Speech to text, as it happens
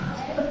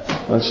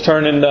Let's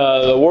turn in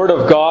the Word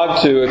of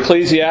God to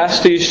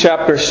Ecclesiastes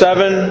chapter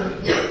 7.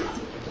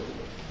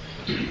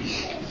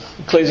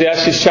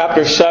 Ecclesiastes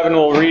chapter 7,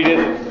 we'll read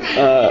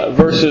it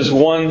verses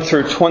 1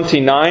 through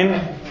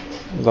 29,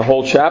 the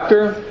whole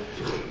chapter.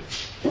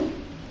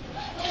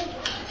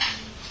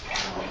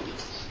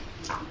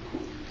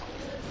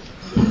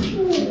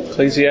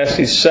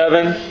 Ecclesiastes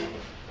 7.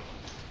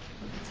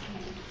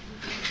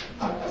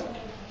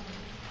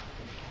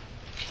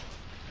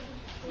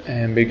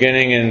 And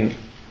beginning in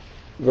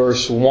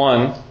verse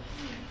 1,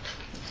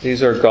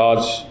 these are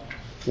God's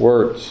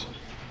words.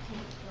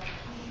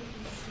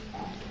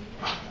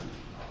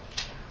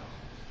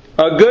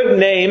 A good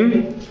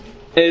name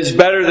is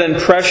better than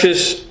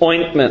precious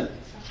ointment,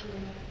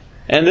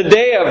 and the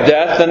day of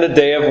death than the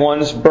day of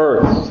one's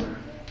birth.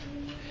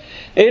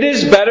 It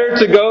is better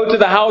to go to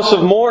the house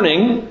of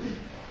mourning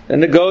than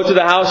to go to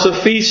the house of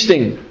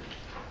feasting.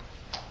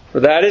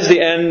 For that is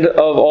the end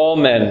of all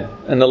men,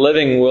 and the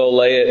living will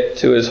lay it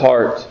to his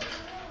heart.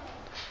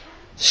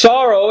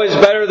 Sorrow is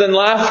better than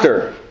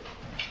laughter,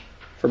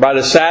 for by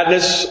the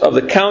sadness of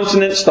the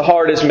countenance the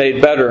heart is made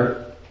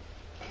better.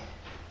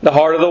 The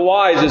heart of the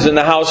wise is in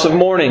the house of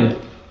mourning,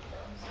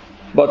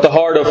 but the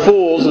heart of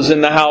fools is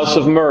in the house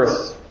of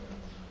mirth.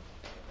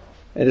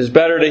 It is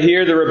better to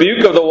hear the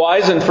rebuke of the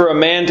wise than for a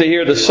man to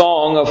hear the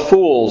song of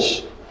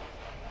fools.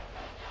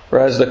 For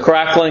as the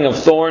crackling of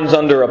thorns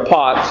under a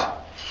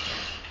pot,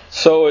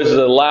 so is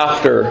the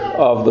laughter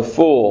of the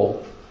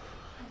fool.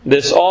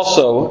 This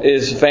also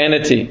is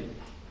vanity.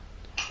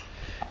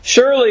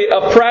 Surely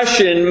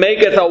oppression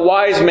maketh a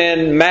wise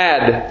man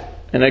mad,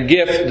 and a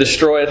gift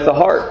destroyeth the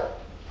heart.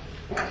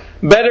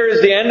 Better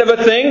is the end of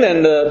a thing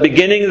than the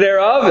beginning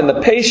thereof, and the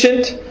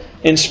patient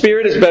in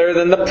spirit is better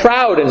than the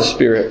proud in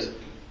spirit.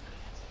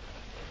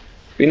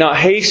 Be not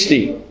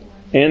hasty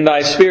in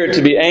thy spirit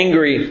to be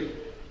angry,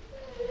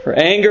 for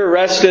anger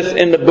resteth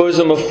in the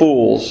bosom of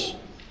fools.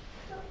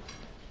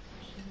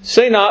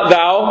 Say not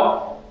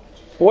thou,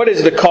 what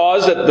is the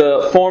cause that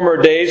the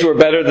former days were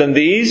better than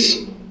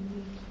these?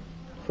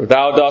 For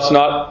thou dost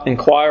not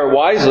inquire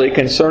wisely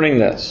concerning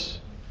this.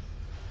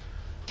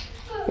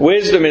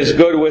 Wisdom is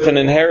good with an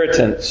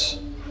inheritance,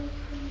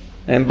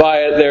 and by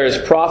it there is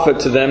profit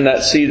to them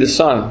that see the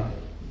sun.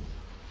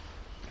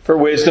 For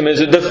wisdom is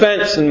a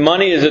defense, and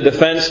money is a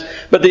defense,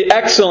 but the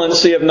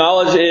excellency of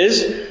knowledge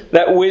is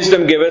that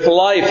wisdom giveth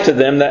life to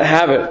them that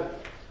have it.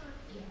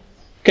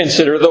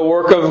 Consider the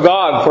work of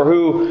God, for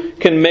who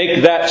can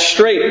make that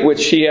straight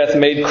which He hath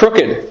made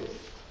crooked?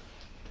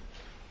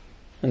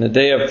 In the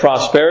day of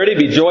prosperity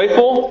be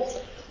joyful,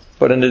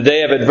 but in the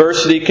day of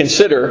adversity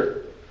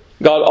consider,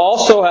 God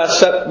also hath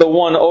set the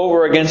one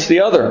over against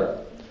the other,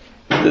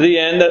 to the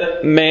end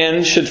that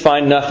man should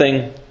find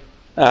nothing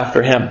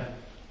after him.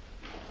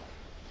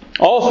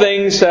 All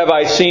things have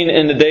I seen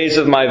in the days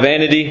of my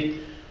vanity.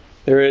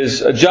 There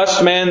is a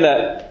just man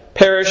that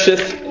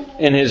perisheth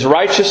in his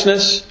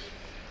righteousness,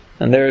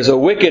 and there is a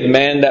wicked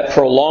man that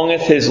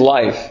prolongeth his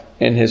life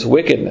in his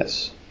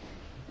wickedness.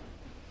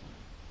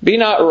 Be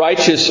not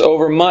righteous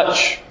over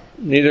much,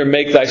 neither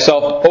make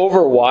thyself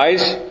over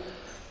wise.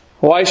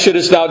 Why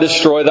shouldest thou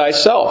destroy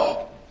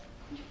thyself?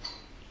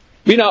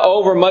 Be not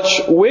over much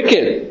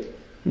wicked,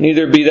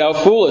 neither be thou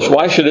foolish.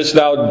 Why shouldest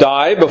thou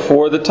die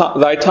before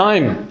thy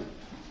time?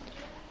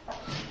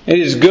 It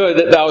is good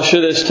that thou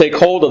shouldest take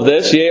hold of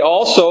this. Yea,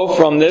 also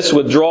from this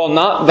withdraw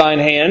not thine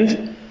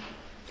hand,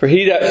 for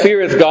he that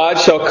feareth God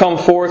shall come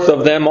forth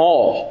of them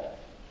all.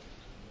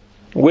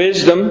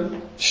 Wisdom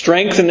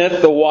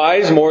strengtheneth the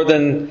wise more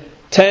than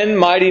 10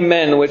 mighty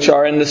men which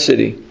are in the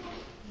city.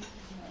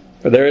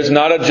 For there is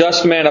not a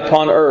just man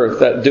upon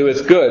earth that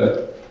doeth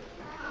good,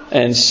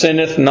 and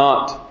sinneth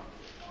not.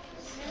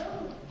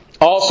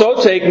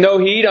 Also take no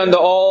heed unto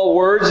all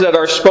words that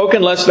are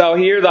spoken, lest thou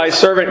hear thy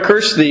servant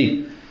curse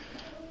thee.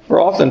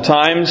 For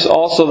oftentimes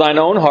also thine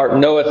own heart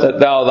knoweth that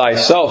thou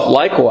thyself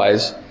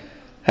likewise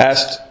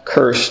hast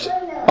cursed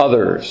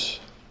others.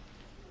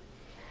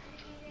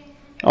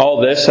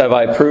 All this have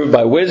I proved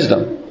by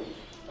wisdom.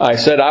 I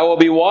said, I will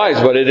be wise,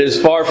 but it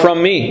is far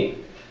from me.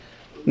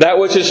 That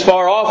which is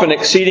far off and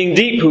exceeding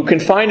deep, who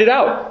can find it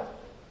out?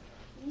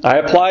 I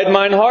applied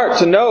mine heart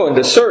to know and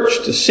to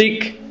search, to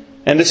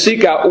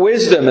seek out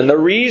wisdom and the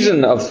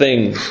reason of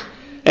things,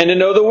 and to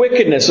know the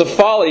wickedness of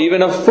folly,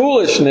 even of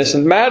foolishness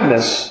and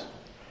madness.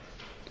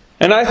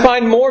 And I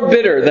find more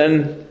bitter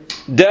than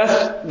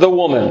death the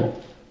woman,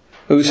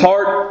 whose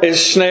heart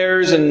is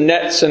snares and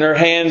nets, and her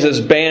hands as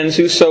bands.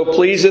 Whoso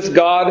pleaseth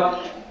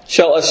God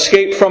shall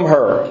escape from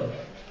her,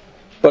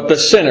 but the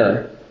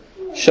sinner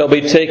shall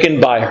be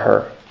taken by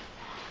her.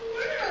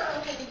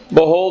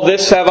 Behold,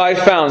 this have I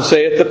found,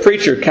 saith the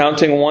preacher,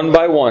 counting one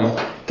by one,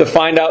 to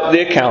find out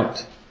the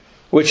account,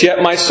 which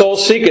yet my soul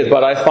seeketh,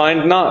 but I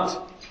find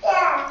not.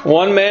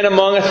 One man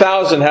among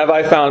 1,000 have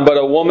I found, but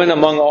a woman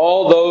among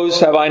all those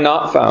have I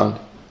not found.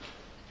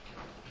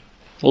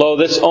 Lo,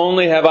 this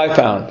only have I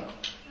found,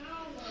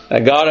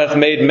 that God hath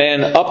made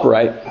man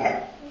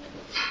upright,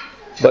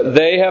 but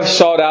they have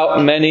sought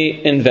out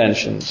many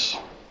inventions.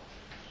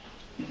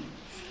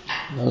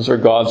 Those are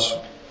God's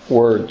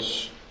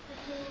words.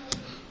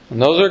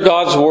 And those are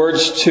God's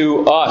words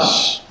to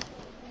us.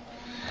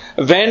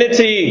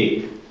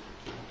 Vanity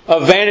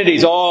of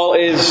vanities, all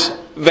is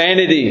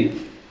vanity.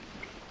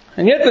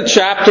 And yet the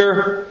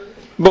chapter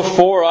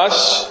before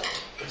us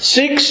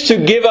seeks to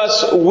give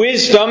us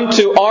wisdom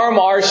to arm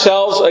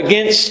ourselves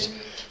against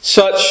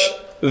such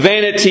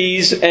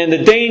vanities and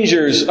the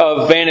dangers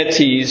of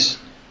vanities,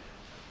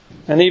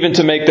 and even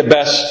to make the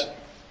best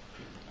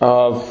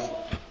of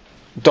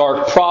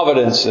dark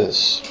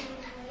providences.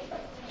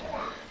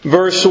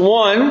 Verse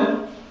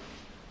 1,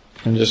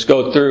 and just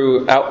go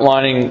through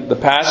outlining the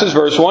passage.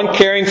 Verse 1,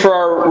 caring for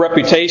our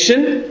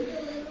reputation.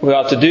 We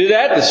ought to do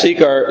that, to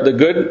seek our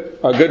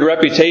good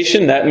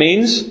reputation. That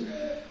means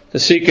to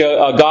seek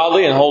a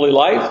godly and holy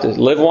life, to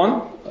live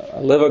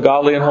a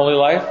godly and holy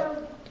life.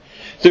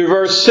 Through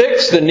verse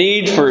 6, the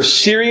need for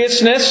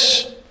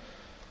seriousness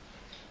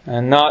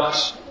and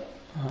not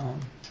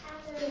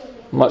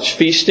much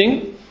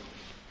feasting.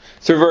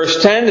 Through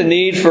verse 10, the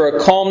need for a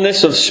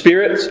calmness of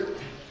spirit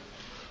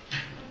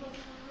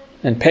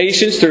and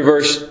patience. Through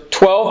verse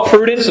 12,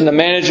 prudence in the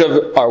management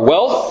of our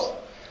wealth.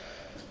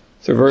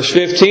 Through verse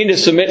 15, to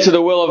submit to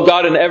the will of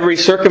God in every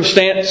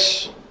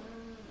circumstance.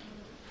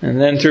 And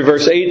then through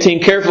verse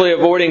 18, carefully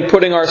avoiding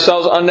putting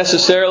ourselves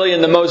unnecessarily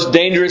in the most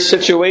dangerous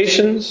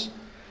situations.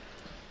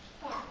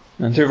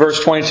 And through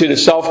verse 22, to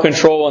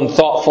self-control and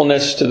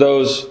thoughtfulness to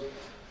those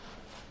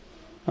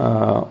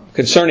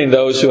concerning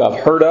those who have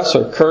hurt us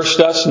or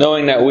cursed us,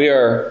 knowing that we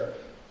are,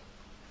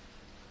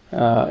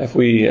 if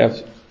we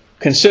have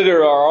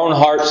considered our own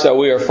hearts, that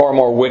we are far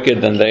more wicked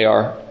than they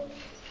are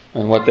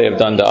and what they have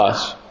done to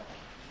us.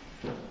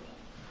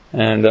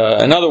 And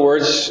in other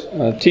words,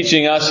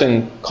 teaching us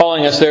and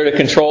calling us there to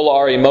control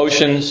our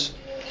emotions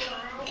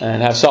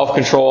and have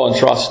self-control and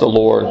trust the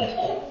Lord.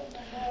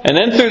 And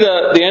then through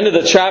the end of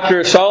the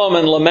chapter,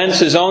 Solomon laments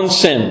his own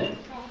sin,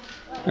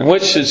 in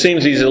which it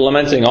seems he's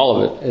lamenting all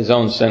of it, his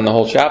own sin, the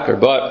whole chapter.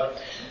 But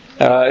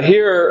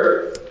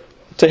here,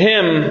 to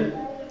him,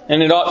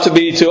 and it ought to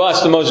be to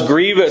us, the most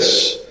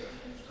grievous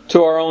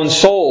to our own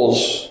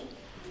souls,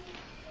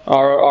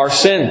 our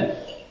sin.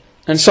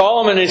 And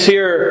Solomon is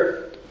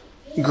here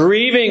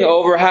grieving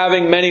over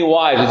having many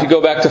wives. If you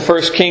go back to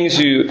 1 Kings,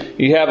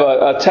 you have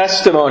a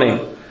testimony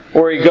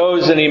where he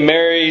goes and he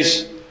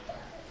marries,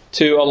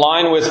 to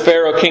align with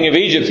Pharaoh, king of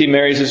Egypt, he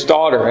marries his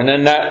daughter. And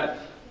then that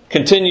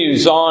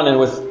continues on, and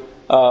with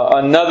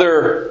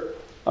another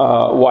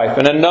wife,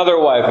 and another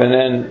wife, and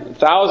then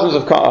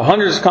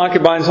hundreds of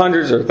concubines,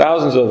 hundreds or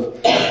thousands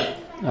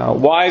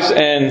of wives.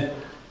 And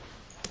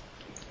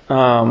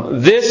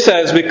this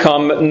has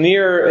become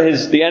near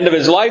the end of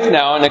his life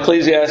now in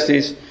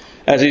Ecclesiastes.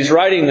 As he's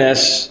writing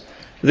this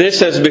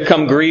has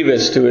become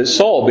grievous to his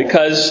soul,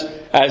 because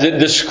as it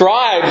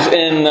describes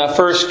in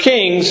 1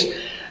 Kings,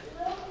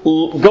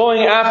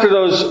 going after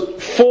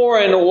those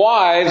foreign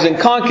wives and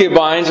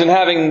concubines and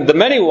having the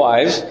many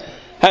wives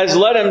has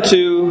led him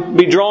to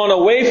be drawn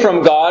away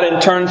from God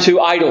and turn to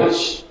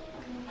idols.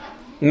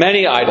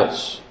 Many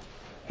idols.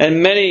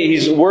 And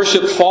he's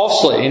worshipped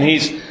falsely. And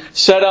he's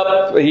set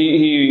up,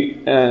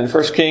 in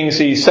 1 Kings,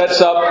 he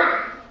sets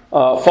up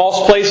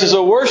false places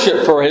of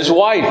worship for his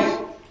wife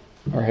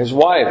or his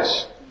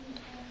wives.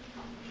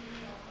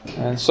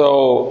 And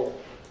so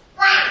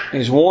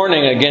he's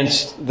warning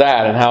against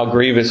that and how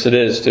grievous it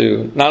is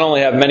to not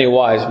only have many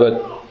wives,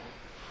 but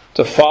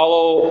to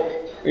follow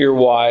your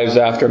wives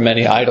after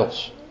many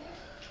idols.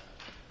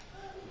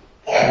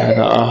 And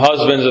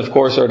husbands, of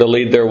course, are to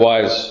lead their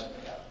wives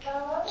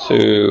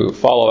to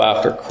follow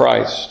after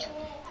Christ.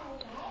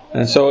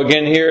 And so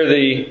again here,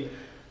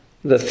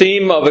 the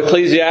theme of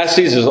Ecclesiastes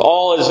is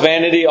all is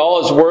vanity,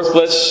 all is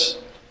worthless,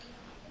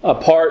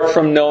 apart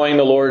from knowing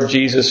the Lord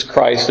Jesus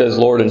Christ as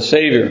Lord and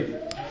Savior.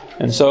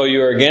 And so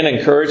you are again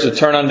encouraged to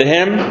turn unto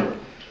Him,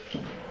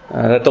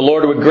 that the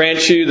Lord would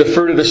grant you the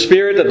fruit of the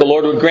Spirit, that the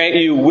Lord would grant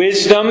you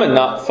wisdom and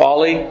not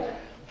folly,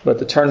 but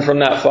to turn from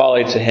that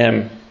folly to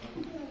Him,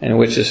 in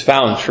which is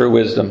found true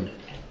wisdom,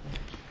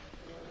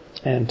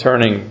 and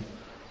turning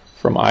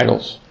from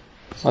idols.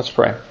 Let's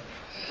pray.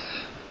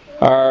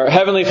 Our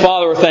Heavenly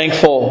Father, we're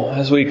thankful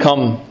as we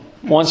come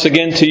once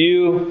again to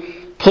You,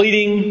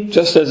 pleading,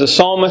 just as the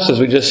psalmist, as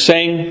we just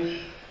sang,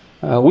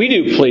 we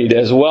do plead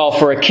as well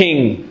for a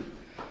king,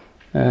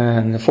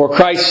 and for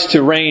Christ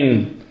to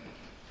reign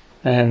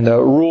and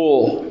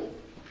rule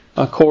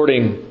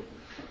according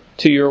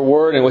to Your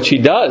word, in which He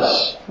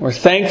does. We're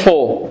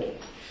thankful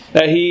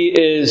that He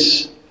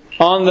is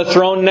on the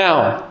throne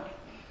now,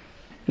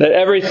 that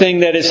everything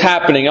that is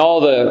happening,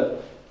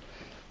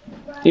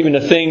 even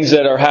the things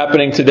that are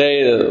happening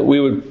today that we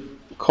would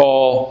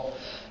call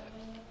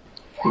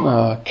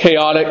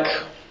chaotic,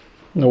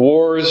 the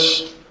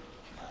wars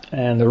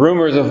and the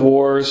rumors of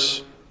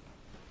wars,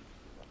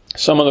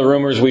 some of the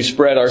rumors we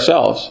spread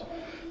ourselves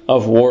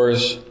of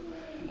wars,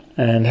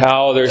 and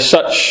how there's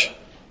such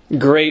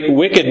great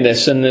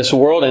wickedness in this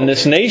world, in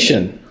this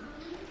nation,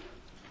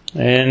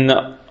 in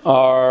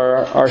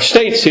our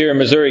states here in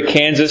Missouri,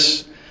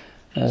 Kansas,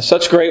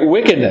 such great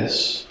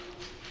wickedness.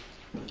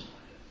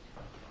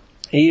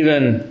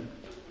 Even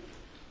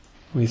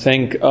we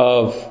think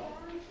of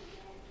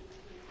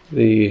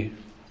the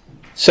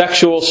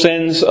sexual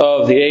sins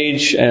of the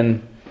age,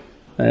 and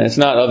it's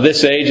not of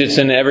this age, it's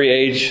in every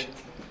age.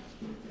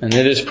 And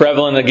it is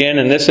prevalent again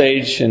in this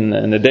age,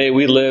 in the day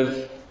we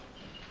live,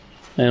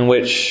 in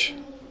which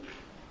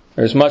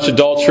there's much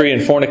adultery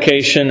and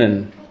fornication,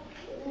 and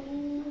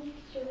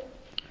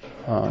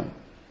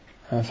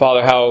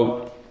Father,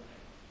 how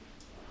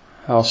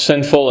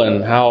sinful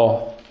and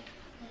how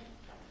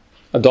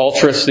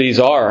adulterous these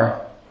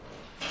are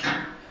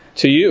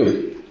to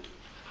you.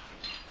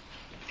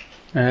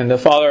 And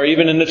Father,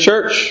 even in the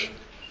church,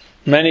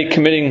 many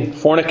committing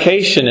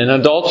fornication and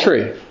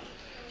adultery.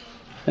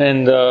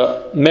 And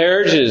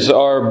marriages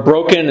are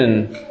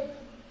broken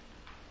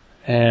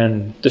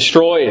and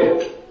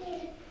destroyed.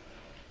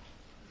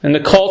 And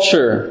the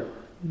culture,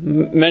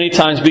 many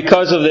times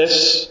because of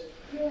this,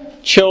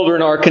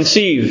 children are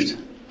conceived.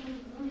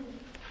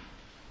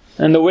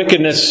 And the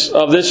wickedness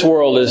of this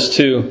world is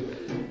to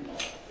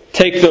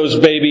take those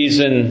babies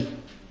and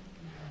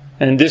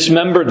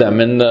dismember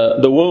them in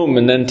the womb,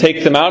 and then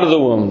take them out of the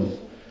womb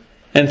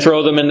and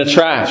throw them in the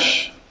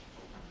trash.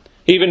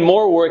 Even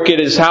more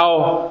wicked is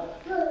how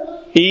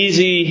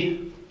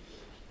easy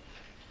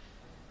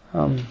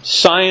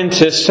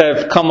scientists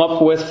have come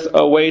up with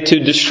a way to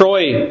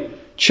destroy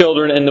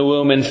children in the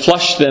womb and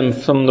flush them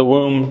from the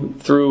womb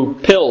through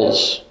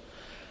pills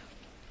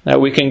that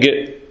we can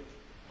get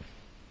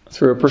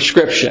through a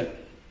prescription.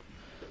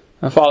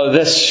 Now, Father,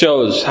 this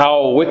shows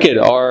how wicked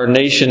our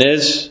nation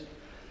is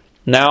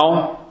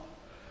now.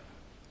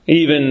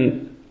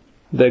 Even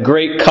the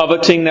great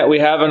coveting that we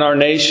have in our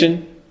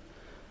nation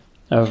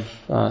of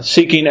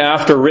seeking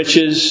after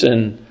riches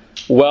and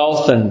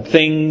wealth and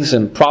things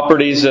and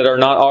properties that are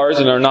not ours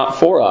and are not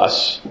for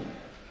us.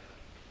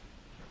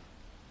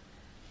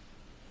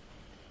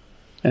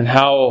 And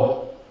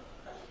how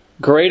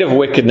great of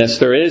wickedness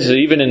there is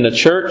even in the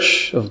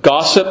church, of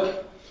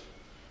gossip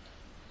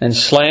and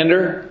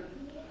slander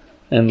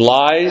and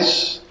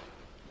lies,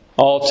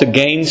 all to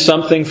gain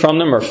something from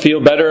them or feel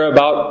better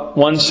about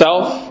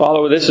oneself.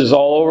 Father, this is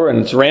all over, and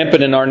it's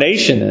rampant in our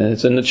nation, and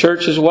it's in the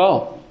church as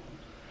well.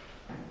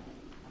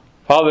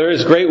 Father, there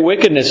is great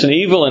wickedness and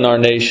evil in our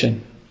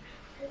nation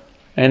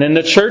and in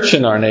the church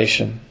in our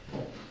nation.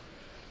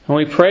 And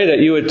we pray that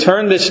you would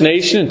turn this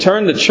nation and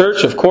turn the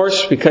church, of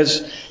course,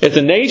 because if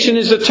the nation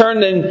is to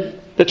turn, then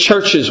the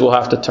churches will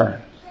have to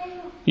turn.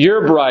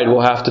 Your bride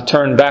will have to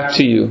turn back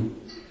to you.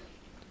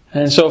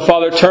 And so,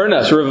 Father, turn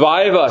us,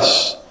 revive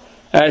us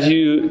as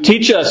you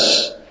teach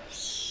us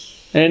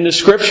in the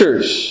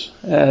Scriptures,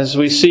 as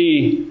we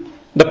see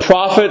the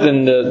prophet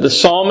and the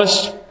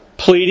psalmist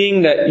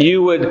pleading that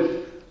you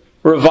would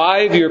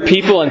revive your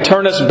people and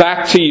turn us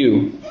back to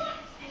you.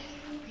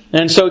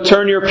 And so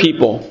turn your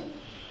people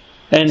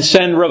and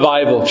send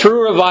revival,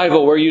 true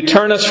revival, where you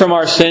turn us from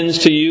our sins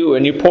to you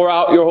and you pour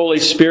out your Holy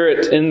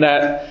Spirit in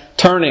that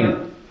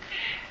turning.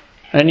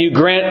 And you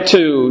grant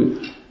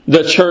to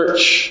the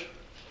church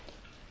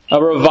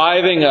a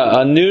reviving,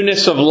 a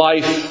newness of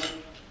life.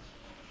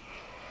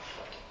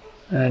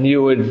 And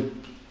you would,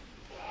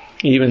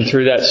 even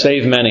through that,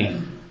 save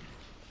many.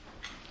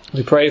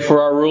 We pray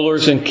for our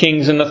rulers and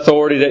kings in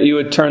authority that you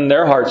would turn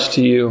their hearts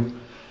to you,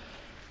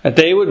 that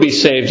they would be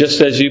saved,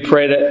 just as you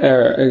pray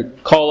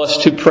that, call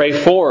us to pray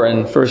for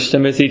in 1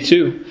 Timothy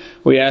 2.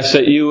 We ask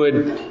that you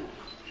would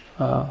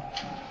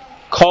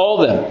call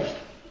them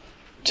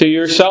to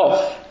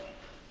yourself.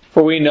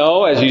 For we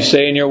know, as you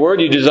say in your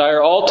word, you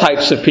desire all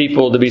types of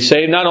people to be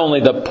saved, not only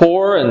the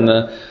poor and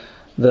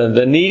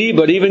the needy,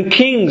 but even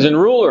kings and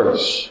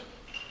rulers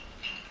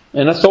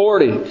in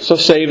authority. So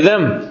save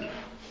them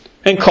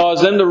and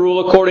cause them to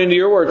rule according to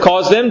your word.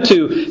 Cause them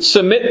to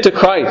submit to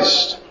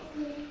Christ.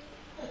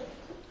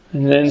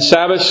 And in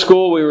Sabbath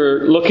school, we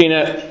were looking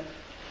at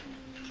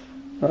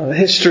the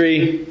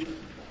history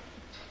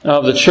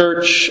of the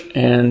church,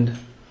 and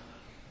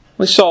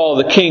we saw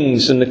the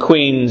kings and the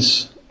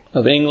queens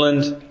of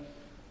England.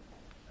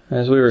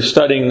 As we were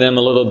studying them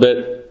a little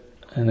bit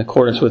in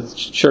accordance with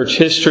church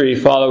history,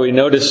 Father, we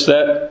noticed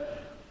that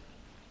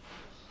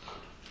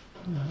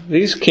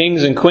these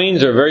kings and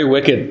queens are very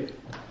wicked,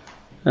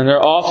 and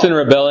they're often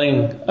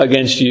rebelling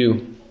against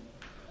you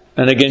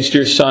and against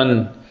your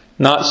Son,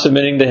 not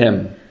submitting to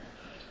Him.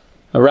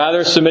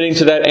 Rather submitting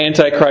to that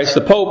Antichrist,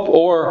 the Pope,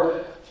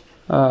 or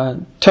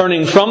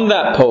turning from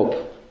that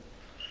Pope,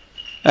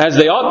 as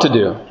they ought to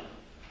do,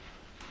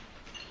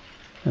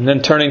 and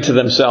then turning to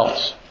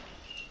themselves,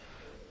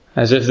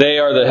 as if they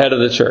are the head of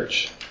the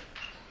church.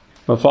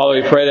 But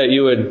Father, we pray that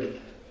you would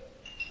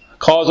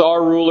cause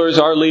our rulers,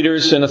 our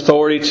leaders in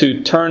authority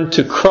to turn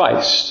to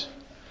Christ,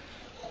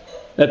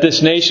 that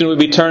this nation would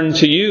be turned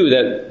to you,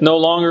 that no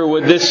longer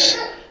would this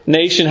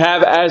nation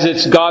have as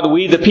its God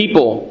we the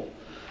people,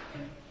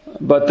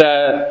 but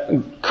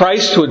that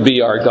Christ would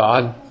be our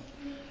God,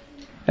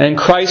 and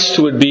Christ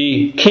would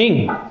be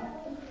King.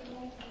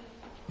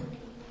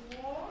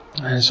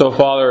 And so,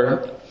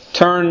 Father,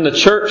 turn the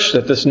church,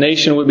 that this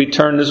nation would be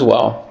turned as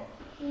well.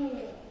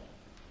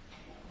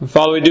 And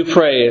Father, we do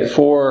pray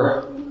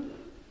for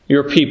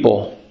your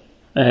people,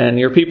 and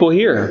your people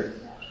here,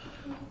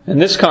 in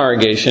this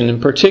congregation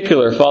in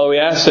particular. Father, we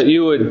ask that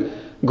you would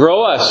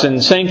grow us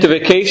in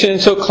sanctification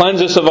and so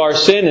cleanse us of our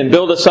sin and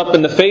build us up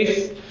in the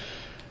faith.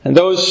 And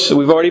those,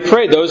 we've already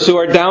prayed, those who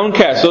are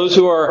downcast, those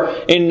who are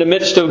in the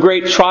midst of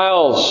great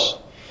trials,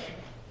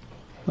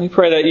 we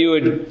pray that you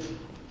would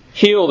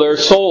heal their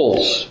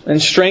souls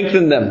and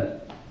strengthen them.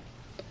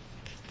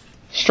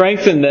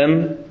 Strengthen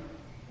them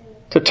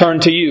to turn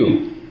to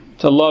you,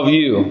 to love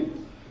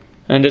you,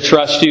 and to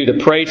trust you, to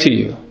pray to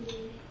you,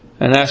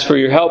 and ask for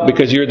your help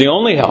because you're the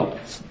only help.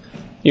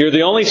 You're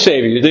the only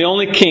Savior. You're the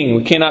only King.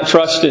 We cannot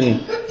trust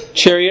in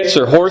chariots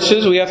or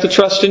horses. We have to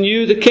trust in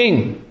you, the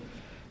King,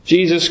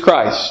 Jesus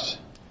Christ.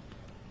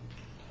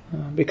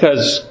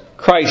 Because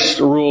Christ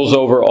rules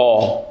over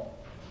all,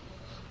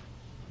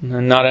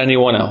 and not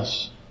anyone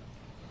else.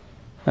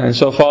 And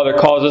so, Father,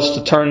 cause us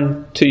to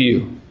turn to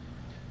you.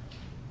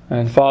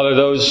 And Father,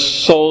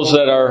 those souls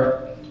that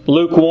are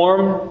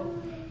lukewarm,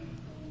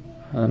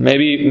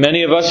 maybe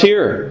many of us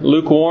here,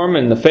 lukewarm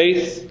in the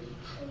faith,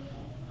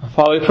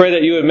 Father, we pray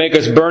that you would make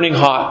us burning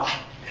hot.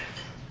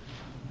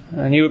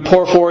 And you would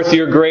pour forth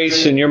your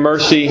grace and your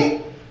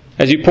mercy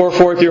as you pour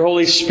forth your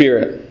Holy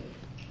Spirit.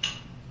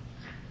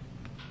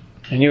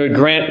 And you would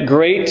grant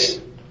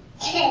great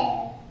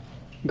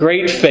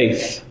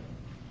faith,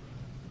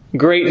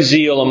 great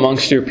zeal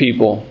amongst your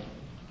people,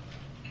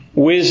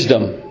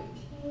 wisdom,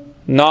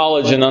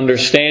 knowledge and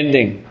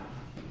understanding.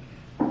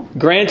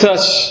 Grant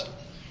us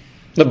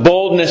the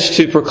boldness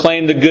to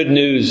proclaim the good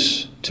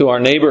news to our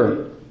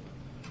neighbor.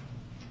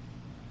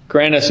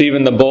 Grant us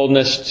even the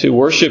boldness to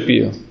worship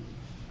you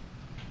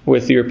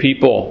with your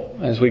people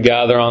as we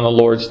gather on the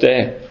Lord's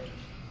Day.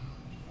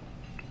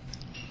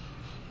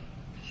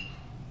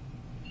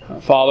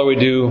 Father, we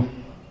do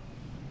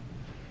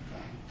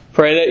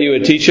pray that you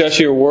would teach us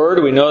your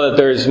word. We know that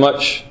there's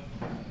much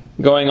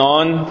going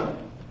on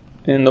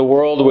in the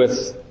world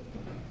with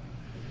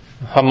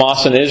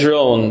Hamas and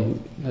Israel,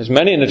 and there's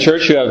many in the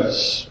church who have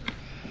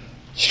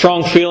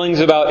strong feelings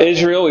about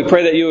Israel. We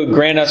pray that you would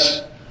grant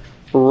us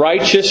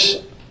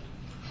righteous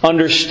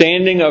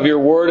understanding of your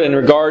word in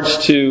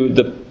regards to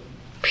the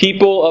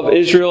people of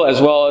Israel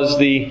as well as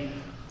the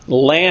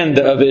land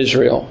of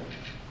Israel.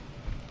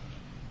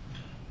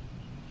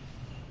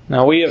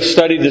 Now, we have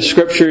studied the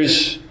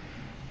Scriptures,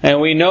 and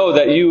we know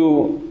that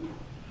you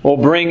will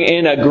bring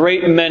in a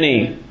great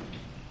many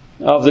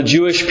of the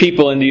Jewish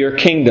people into your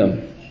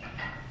kingdom.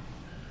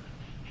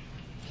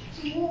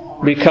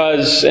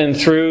 Because and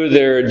through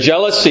their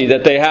jealousy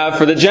that they have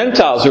for the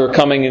Gentiles who are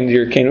coming into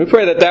your kingdom. We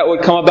pray that that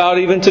would come about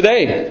even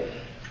today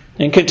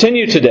and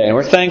continue today. And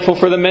we're thankful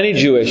for the many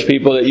Jewish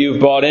people that you've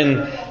brought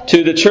in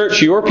to the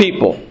church, your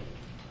people,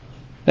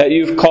 that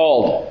you've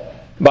called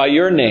by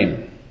your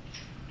name,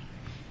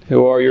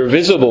 who are your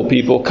visible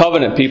people,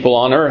 covenant people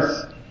on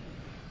earth.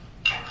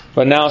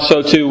 But now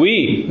so too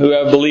we who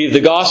have believed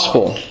the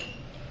gospel.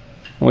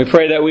 And we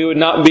pray that we would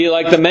not be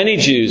like the many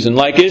Jews and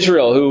like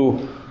Israel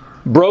who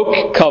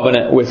broke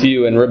covenant with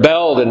you and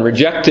rebelled and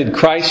rejected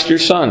Christ your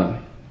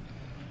Son.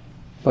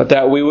 But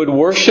that we would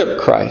worship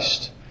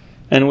Christ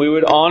and we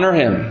would honor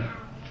Him.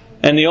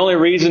 And the only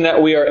reason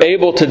that we are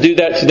able to do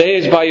that today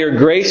is by your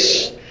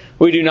grace.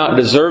 We do not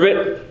deserve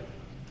it.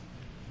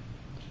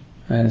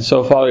 And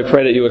so, Father, we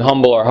pray that you would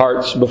humble our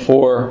hearts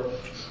before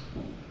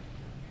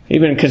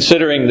even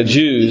considering the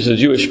Jews, the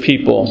Jewish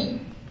people.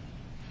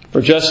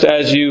 For just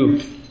as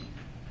you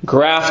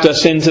graft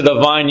us into the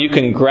vine, you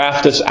can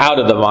graft us out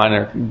of the vine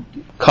or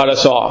cut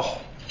us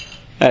off,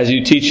 as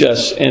you teach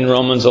us in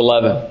Romans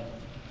 11.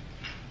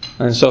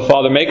 And so,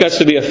 Father, make us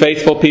to be a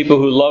faithful people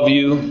who love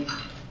you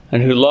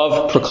and who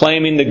love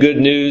proclaiming the good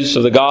news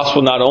of the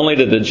gospel not only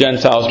to the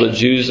Gentiles but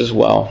Jews as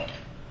well.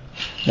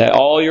 That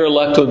all your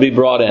elect would be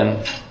brought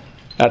in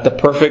at the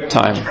perfect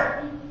time.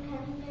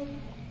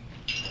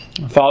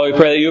 Father, we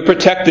pray that you would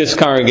protect this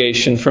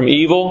congregation from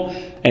evil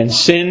and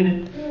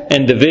sin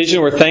and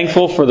division. We're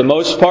thankful for the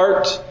most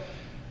part,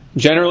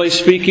 generally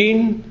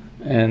speaking,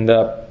 and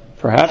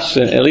perhaps,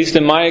 at least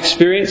in my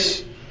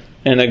experience,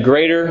 in a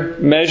greater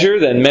measure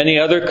than many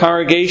other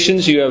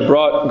congregations, you have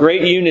brought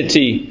great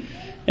unity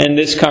in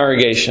this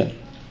congregation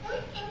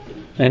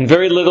and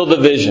very little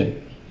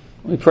division.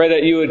 We pray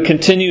that you would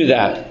continue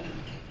that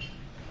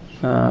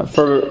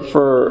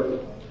for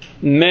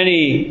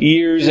many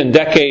years and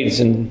decades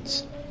and,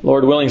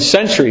 Lord willing,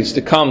 centuries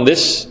to come.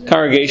 This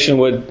congregation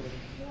would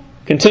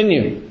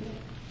continue.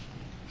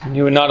 And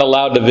you would not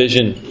allow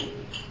division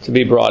to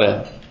be brought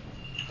in.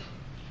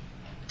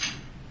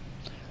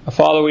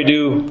 Father, we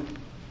do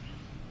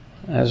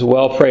as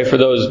well pray for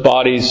those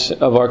bodies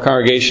of our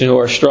congregation who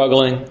are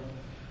struggling.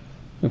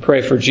 We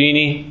pray for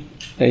Jeannie,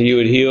 that you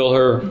would heal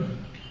her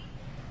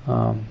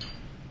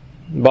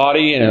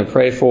body, and I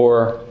pray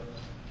for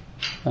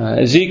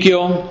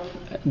Ezekiel,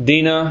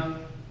 Dina,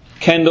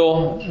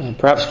 Kendall,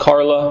 perhaps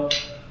Carla,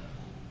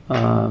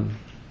 and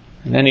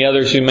any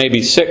others who may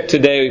be sick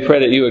today. We pray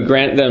that you would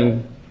grant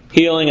them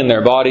healing in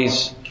their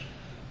bodies,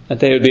 that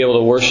they would be able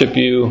to worship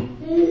you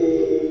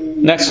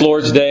next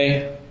Lord's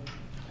Day.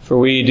 For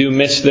we do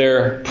miss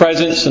their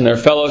presence and their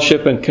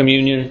fellowship and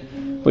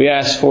communion. We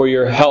ask for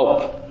your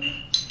help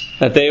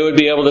that they would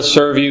be able to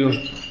serve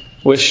You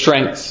with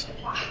strength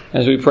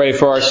as we pray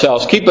for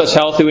ourselves. Keep us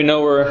healthy. We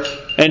know we're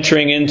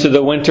entering into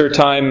the winter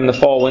time, the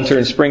fall, winter,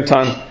 and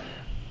springtime.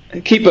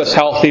 Keep us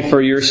healthy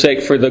for Your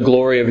sake, for the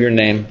glory of Your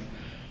name,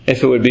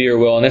 if it would be Your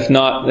will. And if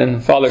not,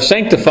 then Father,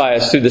 sanctify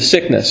us through the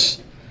sickness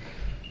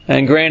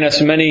and grant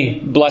us many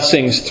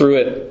blessings through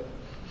it,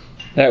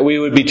 that we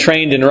would be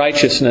trained in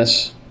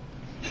righteousness,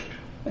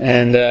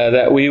 and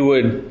that we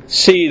would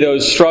see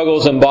those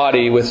struggles in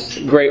body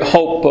with great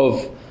hope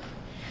of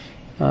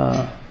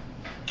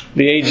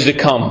the age to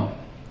come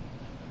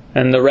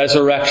and the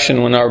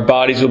resurrection, when our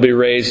bodies will be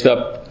raised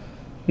up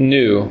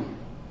new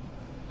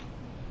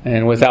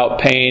and without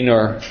pain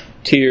or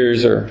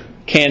tears or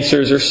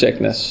cancers or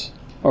sickness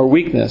or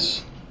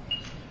weakness.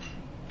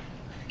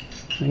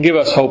 And give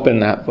us hope in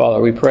that, Father,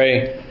 we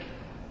pray.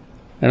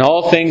 In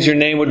all things Your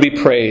name would be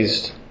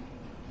praised,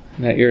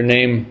 and that Your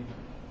name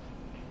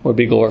would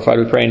be glorified.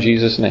 We pray in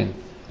Jesus' name.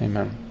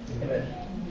 Amen.